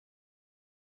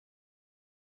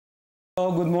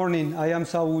Hello, good morning. I am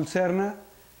Saul Serna,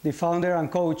 the founder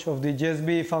and coach of the Just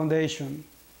Be Foundation.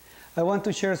 I want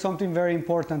to share something very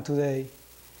important today.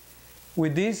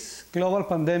 With this global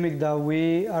pandemic that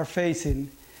we are facing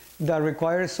that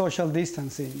requires social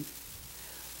distancing,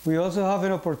 we also have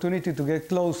an opportunity to get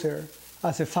closer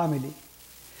as a family.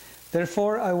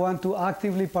 Therefore, I want to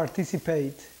actively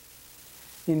participate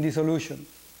in the solution.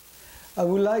 I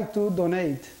would like to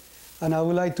donate and I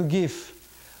would like to give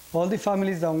all the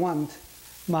families that want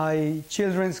my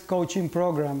children's coaching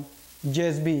program,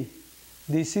 Just Be.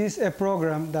 This is a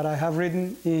program that I have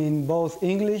written in both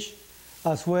English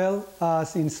as well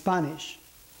as in Spanish.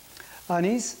 And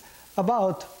it's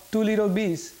about two little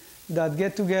bees that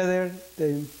get together,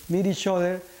 they meet each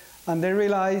other, and they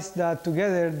realize that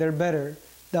together they're better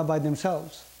than by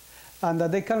themselves, and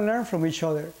that they can learn from each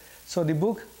other. So the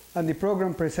book and the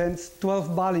program presents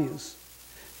 12 values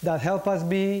that help us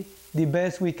be the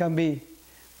best we can be.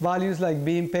 Values like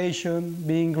being patient,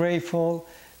 being grateful,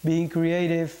 being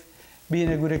creative,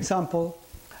 being a good example.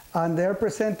 And they're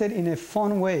presented in a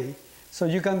fun way. So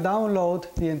you can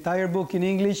download the entire book in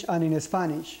English and in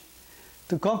Spanish.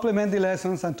 To complement the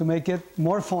lessons and to make it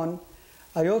more fun,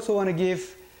 I also want to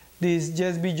give this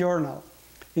Just Be journal.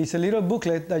 It's a little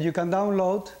booklet that you can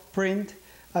download, print,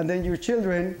 and then your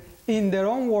children, in their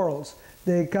own worlds,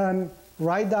 they can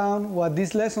write down what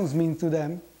these lessons mean to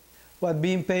them, what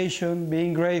being patient,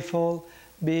 being grateful,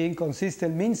 being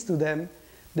consistent means to them.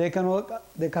 They can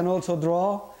also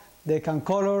draw, they can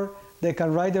color, they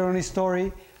can write their own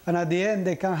story, and at the end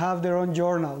they can have their own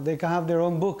journal, they can have their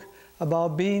own book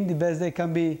about being the best they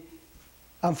can be.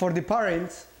 And for the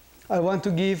parents, I want to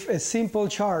give a simple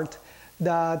chart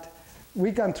that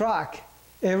we can track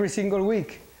every single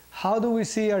week. How do we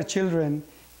see our children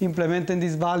implementing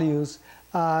these values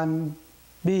and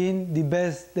being the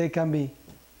best they can be?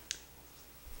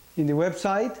 In the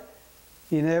website,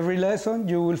 in every lesson,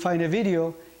 you will find a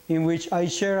video in which I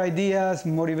share ideas,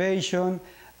 motivation,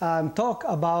 and talk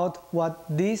about what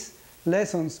these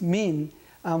lessons mean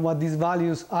and what these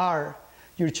values are.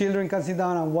 Your children can sit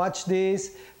down and watch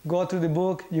this, go through the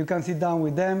book, you can sit down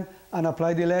with them and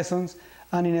apply the lessons,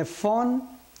 and in a fun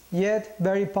yet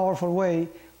very powerful way,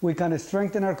 we can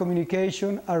strengthen our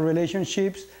communication, our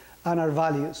relationships, and our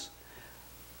values.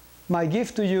 My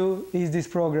gift to you is this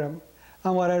program.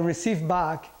 And what I receive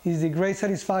back is the great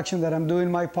satisfaction that I'm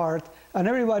doing my part, and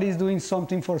everybody is doing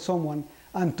something for someone,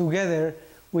 and together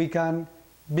we can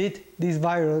beat this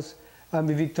virus and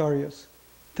be victorious.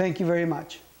 Thank you very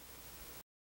much.